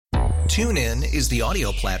TuneIn is the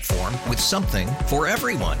audio platform with something for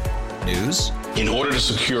everyone. News. In order to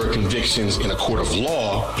secure convictions in a court of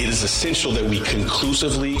law, it is essential that we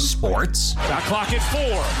conclusively. Sports. Shot clock at 4.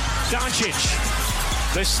 Doncic.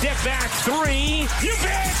 The step back 3. You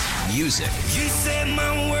bet. Music. You set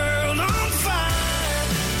my world on fire.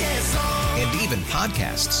 Yes, and even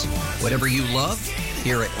podcasts. Whatever you love,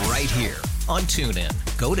 hear it right here on TuneIn.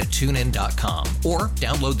 Go to TuneIn.com or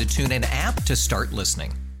download the TuneIn app to start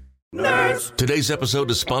listening. Nerds. Today's episode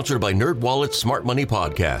is sponsored by NerdWallet's Smart Money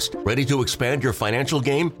Podcast. Ready to expand your financial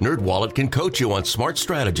game? NerdWallet can coach you on smart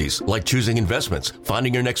strategies like choosing investments,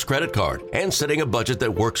 finding your next credit card, and setting a budget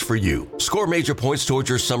that works for you. Score major points towards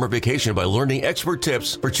your summer vacation by learning expert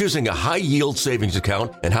tips for choosing a high-yield savings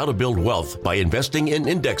account and how to build wealth by investing in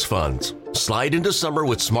index funds. Slide into summer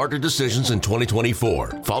with smarter decisions in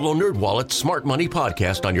 2024. Follow NerdWallet's Smart Money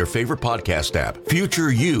Podcast on your favorite podcast app. Future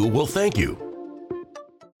you will thank you.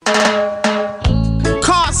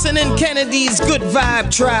 Carson and Kennedy's Good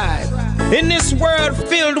Vibe Tribe. In this world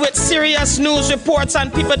filled with serious news reports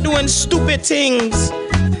and people doing stupid things,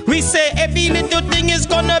 we say every little thing is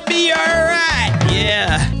gonna be alright.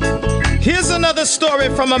 Yeah. Here's another story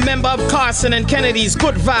from a member of Carson and Kennedy's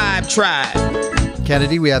Good Vibe Tribe.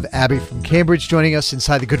 Kennedy, we have Abby from Cambridge joining us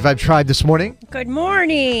inside the Good Vibe Tribe this morning. Good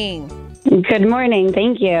morning. Good morning.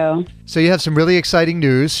 Thank you. So you have some really exciting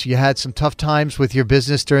news. You had some tough times with your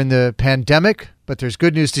business during the pandemic, but there's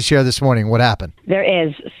good news to share this morning. What happened? There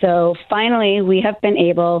is. So finally, we have been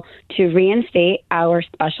able to reinstate our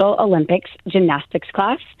Special Olympics gymnastics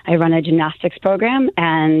class. I run a gymnastics program,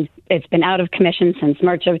 and it's been out of commission since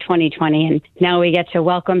March of 2020, and now we get to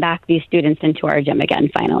welcome back these students into our gym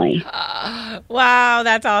again, finally. Wow,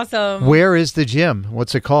 that's awesome. Where is the gym?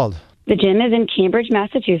 What's it called? The gym is in Cambridge,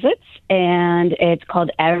 Massachusetts, and it's called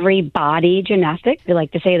Every Body Gymnastics. We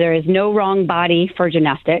like to say there is no wrong body for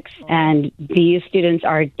gymnastics, and these students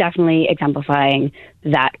are definitely exemplifying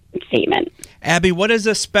that statement. Abby, what does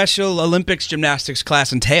a Special Olympics gymnastics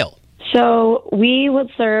class entail? So we would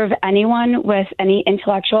serve anyone with any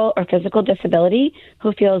intellectual or physical disability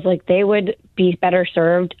who feels like they would be better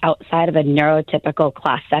served outside of a neurotypical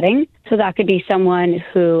class setting. So that could be someone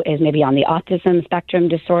who is maybe on the autism spectrum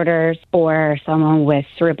disorders, or someone with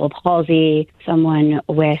cerebral palsy, someone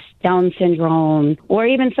with Down syndrome, or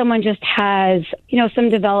even someone just has, some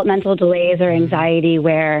developmental delays or anxiety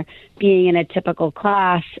where being in a typical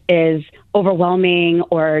class is overwhelming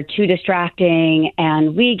or too distracting.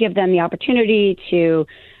 And we give them the opportunity to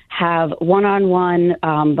have one-on-one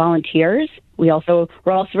volunteers. We're also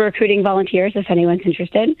recruiting volunteers if anyone's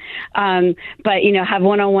interested. But have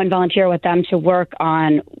one-on-one volunteer with them to work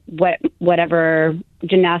on whatever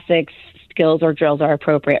gymnastics skills or drills are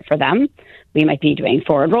appropriate for them. We might be doing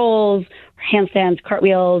forward rolls, handstands,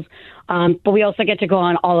 cartwheels, but we also get to go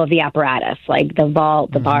on all of the apparatus, like the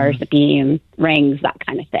vault, the bars, the beam, rings, that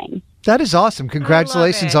kind of thing. That is awesome.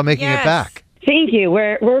 Congratulations on making it back. Thank you.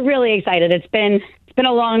 We're really excited. It's been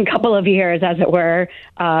a long couple of years, as it were,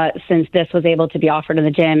 since this was able to be offered in the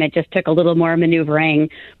gym. It just took a little more maneuvering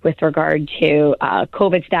with regard to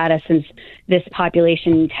COVID status, since this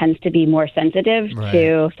population tends to be more sensitive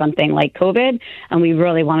to something like COVID. And we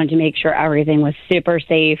really wanted to make sure everything was super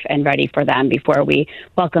safe and ready for them before we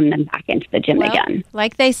welcome them back into the gym again.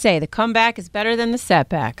 Like they say, the comeback is better than the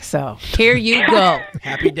setback. So here you go.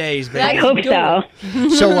 Happy days, baby. I hope so.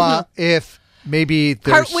 So if maybe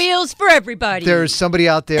there's cartwheels for everybody. There's somebody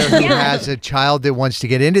out there who has a child that wants to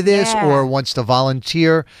get into this or wants to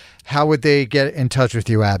volunteer, how would they get in touch with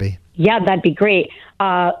you, Abby? Yeah, that'd be great.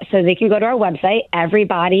 So they can go to our website,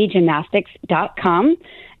 everybodygymnastics.com,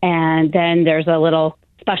 and then there's a little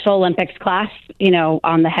Special Olympics class,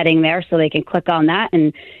 on the heading there, so they can click on that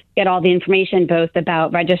and get all the information both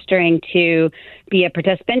about registering to be a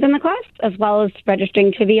participant in the class as well as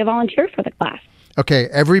registering to be a volunteer for the class. Okay,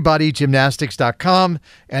 everybodygymnastics.com.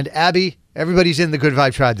 And Abby, everybody's in the Good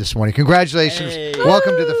Vibe Tribe this morning. Congratulations. Hey.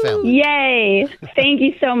 Welcome to the family. Yay. Thank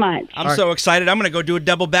you so much. I'm so excited. I'm going to go do a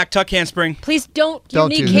double back tuck handspring. Please don't. Your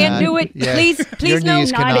knee can't do it. Yeah. Please no.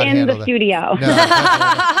 Not in the studio. No,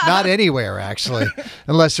 not anywhere, actually,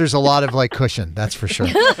 unless there's a lot of cushion. That's for sure.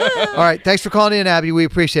 All right. Thanks for calling in, Abby. We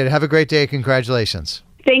appreciate it. Have a great day. Congratulations.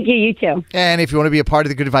 Thank you. You too. And if you want to be a part of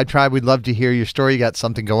the Good Vibe Tribe, we'd love to hear your story. You got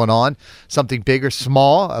something going on, something big or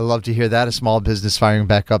small. I'd love to hear that. A small business firing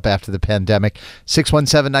back up after the pandemic.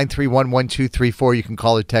 617-931-1234. You can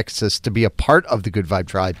call or text us to be a part of the Good Vibe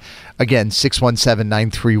Tribe. Again,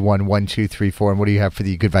 617-931-1234. And what do you have for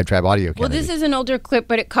the Good Vibe Tribe audio, Kennedy? Well, this is an older clip,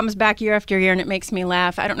 but it comes back year after year, and it makes me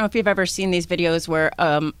laugh. I don't know if you've ever seen these videos where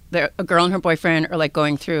a girl and her boyfriend are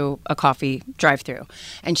going through a coffee drive-through,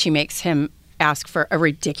 and she makes him ask for a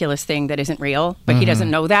ridiculous thing that isn't real, but he doesn't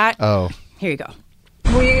know that. Oh. Here you go.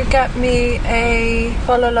 Will you get me a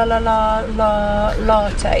fa la la la la la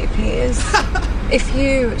latte, please? If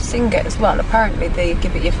you sing it as well, apparently they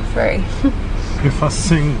give it you for free. If I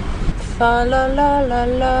sing fa la la la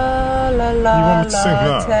la la la You want me to sing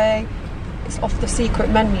that? latte. It's off the secret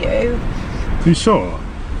menu. You sure?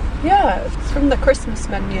 Yeah, it's from the Christmas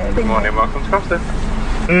menu. Good morning, welcome to Costa.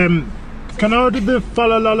 Can I order the fa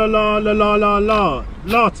la la la la la la la la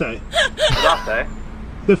latte? Latte?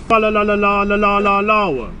 The fa la la la la la la la la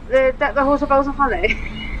one. The horse bells are funny.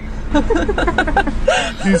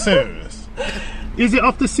 Are you serious? Is it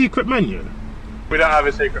off the secret menu? We don't have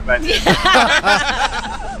a secret menu.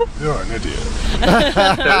 You're an idiot.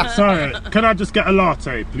 Sorry, can I just get a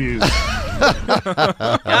latte, please?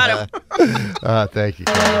 Got him. Thank you.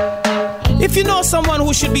 If you know someone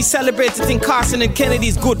who should be celebrated in Carson and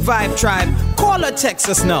Kennedy's Good Vibe Tribe, call or text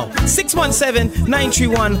us now.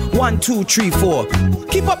 617-931-1234.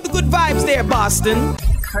 Keep up the good vibes there, Boston.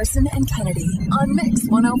 Carson and Kennedy on Mix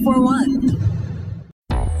 1041.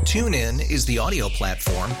 TuneIn is the audio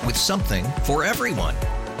platform with something for everyone.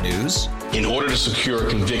 News. In order to secure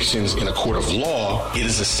convictions in a court of law, it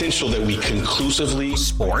is essential that we conclusively.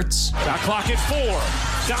 Sports. Shot clock at 4.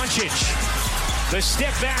 Doncic. The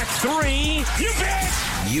step back 3. You bet.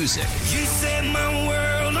 Music. You set my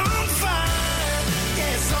world on fire.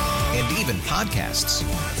 Yes, And even podcasts.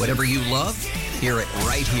 Whatever you love, hear it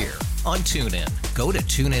right here on TuneIn. Go to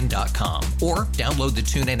TuneIn.com or download the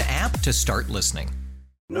TuneIn app to start listening.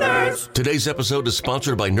 Nerds. Today's episode is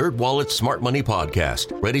sponsored by NerdWallet's Smart Money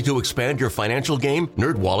Podcast. Ready to expand your financial game?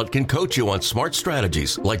 NerdWallet can coach you on smart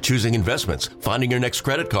strategies like choosing investments, finding your next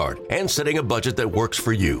credit card, and setting a budget that works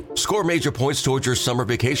for you. Score major points towards your summer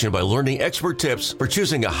vacation by learning expert tips for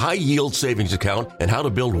choosing a high-yield savings account and how to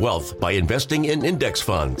build wealth by investing in index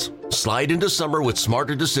funds. Slide into summer with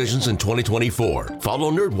smarter decisions in 2024. Follow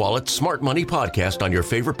NerdWallet's Smart Money Podcast on your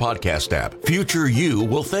favorite podcast app. Future you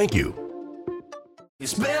will thank you.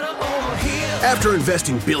 After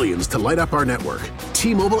investing billions to light up our network,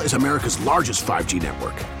 T-Mobile is America's largest 5G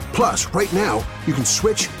network. Plus, right now, you can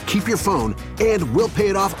switch, keep your phone, and we'll pay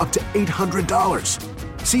it off up to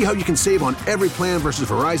 $800. See how you can save on every plan versus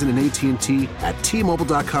Verizon and AT&T at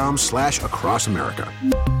T-Mobile.com/across America.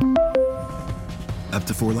 Up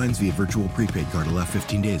to 4 lines via virtual prepaid card. Allow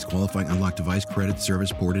 15 days. Qualifying unlocked device credit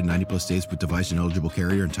service ported 90+ states with device and eligible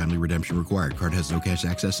carrier and timely redemption required. Card has no cash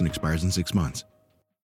access and expires in 6 months.